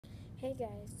Hey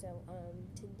guys, so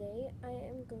today I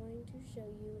am going to show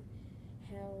you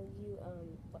how you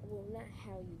well, not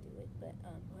how you do it, but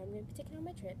I'm going to be taking on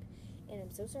my trip, and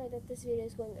I'm so sorry that this video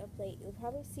is going up late. You'll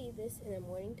probably see this in the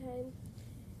morning time,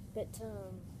 but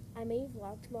I may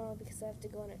vlog tomorrow because I have to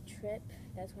go on a trip.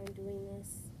 That's why I'm doing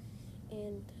this.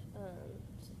 And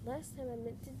last time I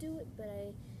meant to do it,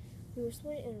 but we were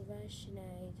sort of in a rush, and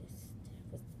I just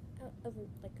was out of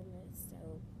like a mess.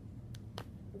 So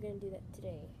we're gonna do that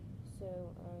today.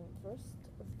 So first,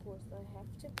 of course, I have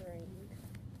to bring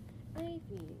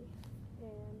Ivy,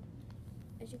 and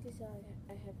as you can see,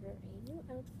 I have her a new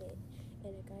outfit,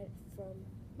 and I got it from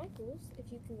Michaels. If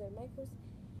you can go to Michaels.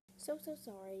 So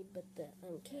sorry, but the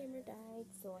camera died,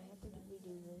 so I have to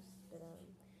redo this. But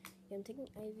yeah, I'm taking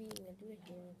Ivy. I'm gonna do her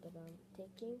hair, but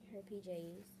taking her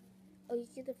PJs. Oh, you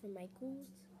get them from Michaels.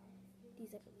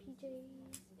 These are her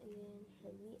PJs, and then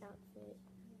her new outfit.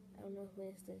 I don't know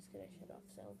when this is gonna shut off,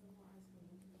 so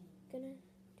gonna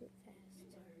do it fast.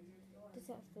 This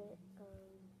outfit, her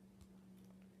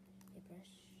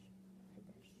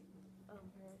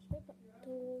spray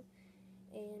tool,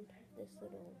 and this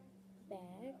little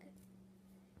bag.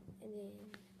 And then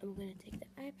I'm gonna take the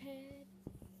iPad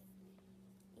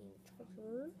and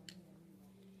charger.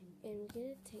 And we're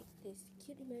gonna take this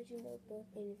cute emoji notebook.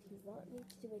 And if you want me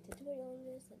to do a tutorial on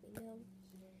this, let me know,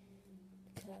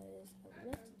 because I would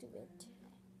love to do it.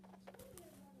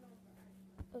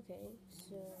 Okay,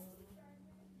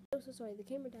 so sorry, the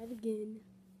camera died again.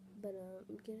 But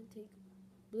I'm gonna take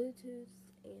Bluetooth,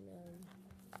 and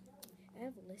I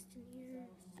have a list in here.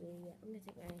 So yeah, I'm gonna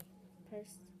take my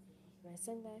purse, my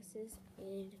sunglasses,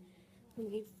 and I'm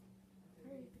gonna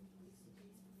hurry up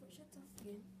before it shuts off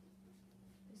again.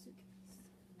 The suitcase,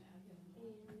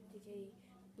 and take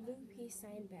a blue peace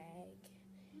sign bag,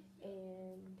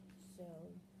 and so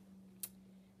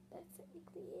that's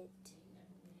technically it.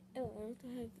 Oh, I also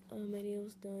have my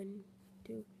nails done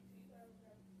too,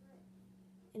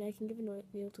 and I can give a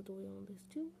nail tutorial on this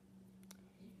too.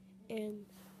 And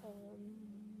I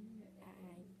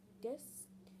guess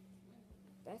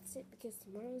that's it, because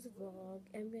tomorrow's a vlog.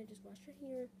 I'm gonna just wash her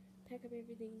hair, pack up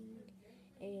everything,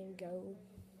 and go,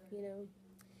 you know.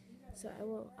 So I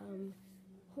will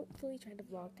hopefully try to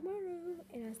vlog tomorrow,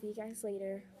 and I'll see you guys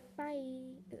later.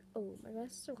 Bye. Oh, my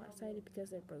glasses are lopsided because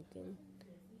they're broken.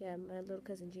 Yeah, my little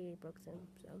cousin Gigi broke them,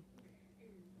 so.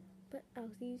 But I'll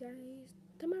see you guys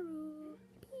tomorrow.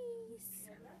 Peace.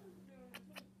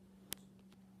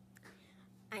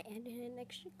 I added an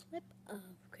extra clip of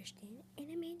Christian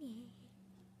and Amanda.